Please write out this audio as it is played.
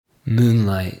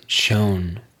Moonlight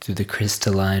shone through the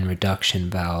crystalline reduction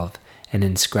valve and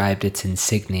inscribed its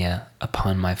insignia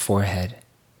upon my forehead.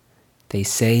 They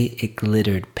say it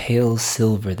glittered pale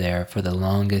silver there for the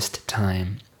longest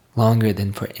time, longer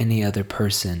than for any other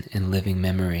person in living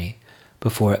memory,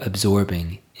 before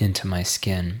absorbing into my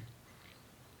skin.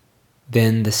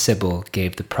 Then the Sibyl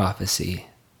gave the prophecy.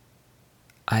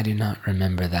 I do not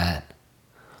remember that.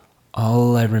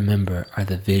 All I remember are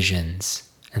the visions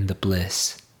and the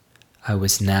bliss. I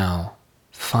was now,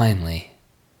 finally,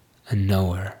 a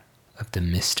knower of the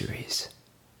mysteries.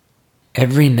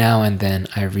 Every now and then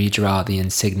I redraw the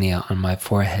insignia on my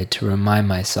forehead to remind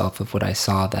myself of what I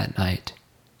saw that night.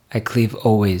 I cleave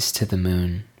always to the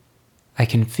moon. I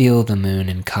can feel the moon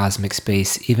in cosmic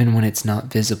space even when it's not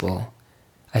visible.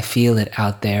 I feel it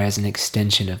out there as an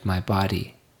extension of my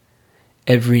body.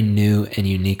 Every new and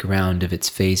unique round of its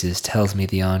phases tells me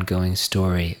the ongoing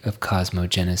story of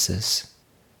cosmogenesis.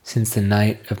 Since the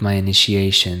night of my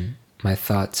initiation, my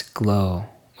thoughts glow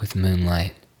with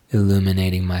moonlight,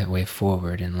 illuminating my way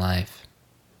forward in life.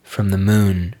 From the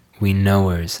moon, we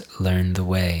knowers learn the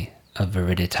way of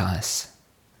viriditas,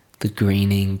 the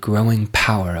greening, growing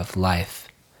power of life.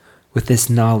 With this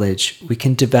knowledge, we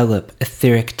can develop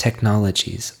etheric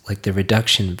technologies like the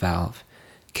reduction valve,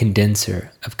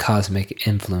 condenser of cosmic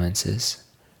influences.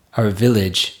 Our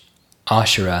village,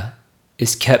 Ashura,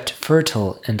 is kept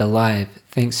fertile and alive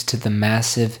thanks to the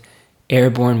massive,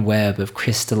 airborne web of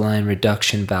crystalline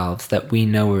reduction valves that we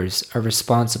knowers are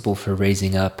responsible for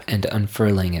raising up and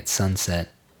unfurling at sunset.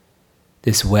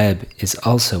 This web is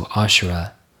also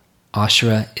Ashura.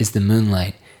 Ashura is the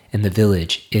moonlight, and the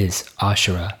village is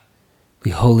Ashura.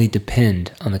 We wholly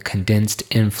depend on the condensed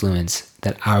influence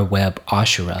that our web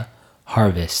Ashura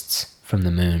harvests from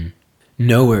the moon.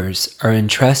 Knowers are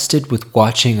entrusted with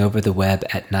watching over the web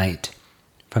at night,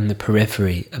 from the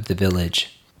periphery of the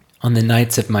village. On the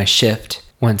nights of my shift,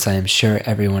 once I am sure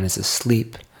everyone is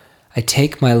asleep, I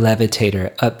take my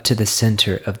levitator up to the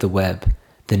center of the web,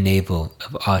 the navel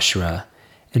of Ashura,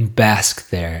 and bask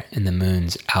there in the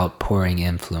moon's outpouring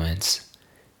influence.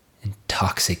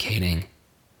 Intoxicating.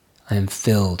 I am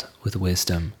filled with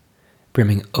wisdom,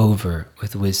 brimming over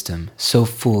with wisdom, so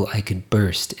full I could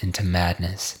burst into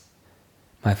madness.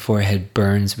 My forehead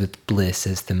burns with bliss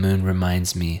as the moon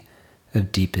reminds me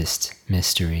of deepest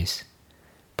mysteries.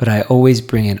 But I always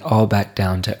bring it all back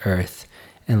down to earth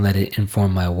and let it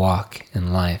inform my walk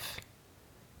in life.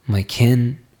 My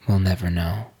kin will never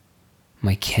know.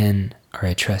 My kin are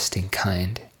a trusting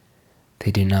kind.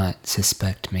 They do not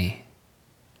suspect me.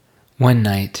 One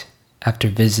night, after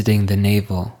visiting the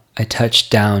navel, I touched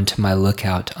down to my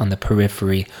lookout on the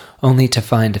periphery only to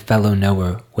find a fellow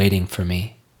knower waiting for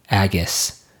me,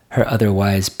 Agus, her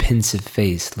otherwise pensive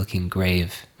face looking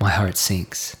grave. My heart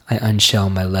sinks. I unshell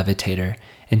my levitator,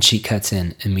 and she cuts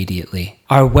in immediately.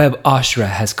 Our web Ashura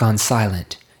has gone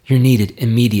silent. You're needed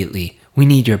immediately. We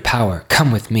need your power.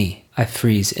 Come with me. I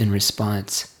freeze in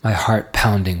response, my heart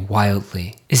pounding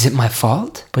wildly. Is it my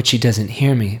fault? But she doesn't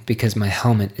hear me because my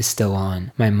helmet is still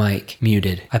on, my mic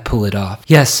muted. I pull it off.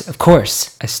 Yes, of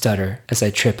course, I stutter as I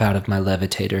trip out of my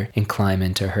levitator and climb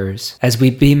into hers. As we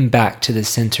beam back to the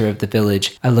center of the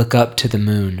village, I look up to the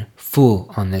moon,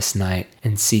 full on this night,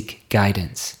 and seek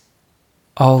guidance.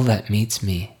 All that meets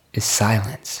me is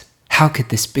silence. How could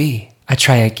this be? I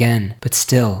try again, but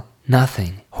still,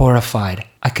 nothing. Horrified,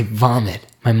 I could vomit.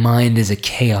 My mind is a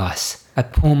chaos. I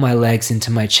pull my legs into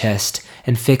my chest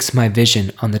and fix my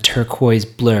vision on the turquoise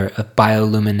blur of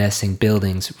bioluminescing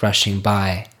buildings rushing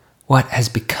by. What has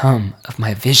become of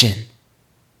my vision?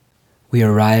 We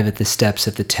arrive at the steps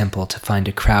of the temple to find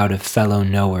a crowd of fellow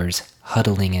knowers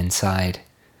huddling inside.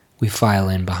 We file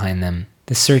in behind them.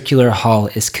 The circular hall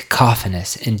is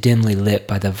cacophonous and dimly lit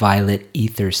by the violet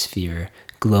ether sphere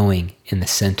glowing in the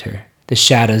center. The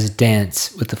shadows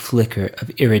dance with the flicker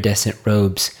of iridescent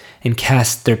robes and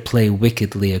cast their play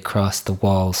wickedly across the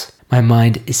walls. My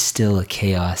mind is still a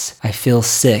chaos. I feel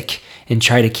sick and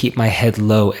try to keep my head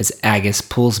low as Agus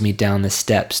pulls me down the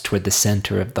steps toward the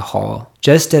center of the hall.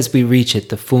 Just as we reach it,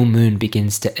 the full moon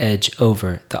begins to edge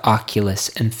over the oculus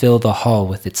and fill the hall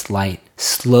with its light.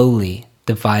 Slowly,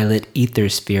 the violet ether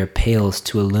sphere pales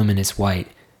to a luminous white,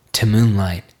 to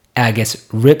moonlight. Agus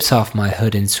rips off my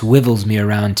hood and swivels me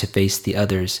around to face the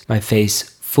others, my face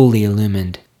fully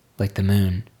illumined like the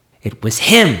moon. It was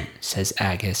him, says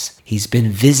Agus. He's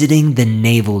been visiting the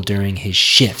navel during his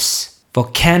shifts.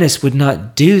 Volcanus would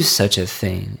not do such a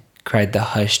thing, cried the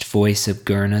hushed voice of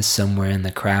Gurna somewhere in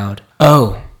the crowd.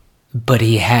 Oh, but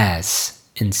he has,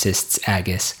 insists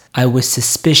Agus. I was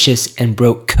suspicious and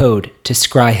broke code to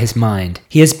scry his mind.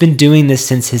 He has been doing this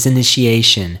since his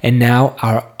initiation, and now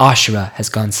our Ashura has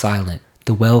gone silent.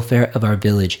 The welfare of our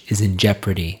village is in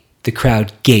jeopardy. The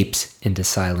crowd gapes into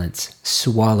silence,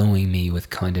 swallowing me with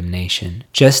condemnation.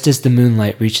 Just as the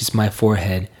moonlight reaches my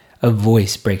forehead, a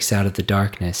voice breaks out of the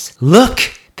darkness.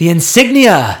 "Look! The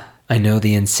insignia!" I know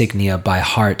the insignia by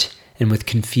heart, and with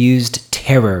confused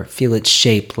terror feel its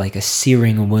shape like a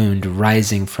searing wound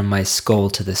rising from my skull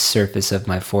to the surface of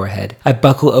my forehead. I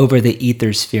buckle over the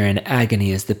ether sphere in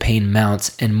agony as the pain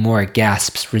mounts and more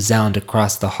gasps resound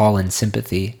across the hall in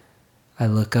sympathy. I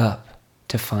look up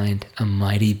to find a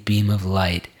mighty beam of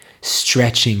light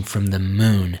stretching from the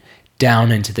moon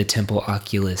down into the temple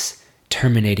oculus,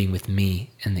 terminating with me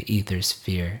in the ether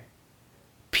sphere.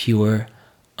 Pure,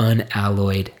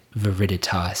 unalloyed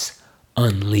viriditas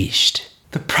unleashed.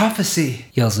 "The prophecy!"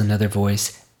 yells another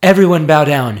voice. "Everyone bow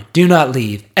down! Do not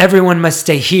leave! Everyone must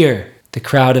stay here!" The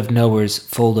crowd of knowers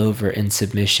fold over in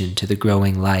submission to the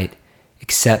growing light,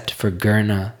 except for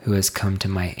Gurna, who has come to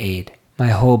my aid. My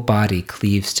whole body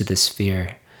cleaves to the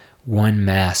sphere, one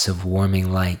mass of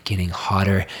warming light getting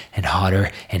hotter and hotter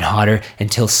and hotter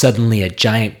until suddenly a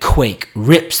giant quake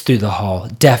rips through the hall,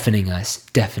 deafening us,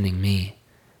 deafening me.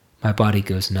 My body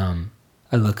goes numb.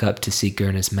 I look up to see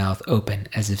Gurna's mouth open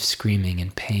as if screaming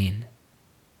in pain.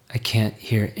 I can't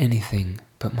hear anything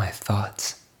but my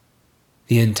thoughts.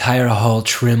 The entire hall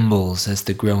trembles as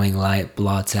the growing light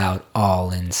blots out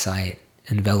all in sight,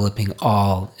 enveloping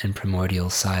all in primordial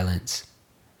silence.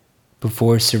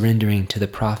 Before surrendering to the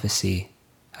prophecy,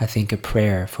 I think a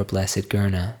prayer for Blessed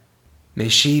Gurna. May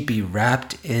she be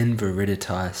wrapped in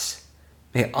viriditas.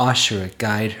 May Ashura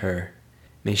guide her.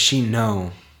 May she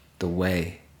know the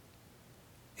way.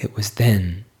 It was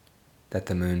then that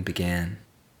the moon began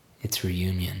its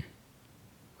reunion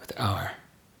with our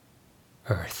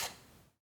Earth.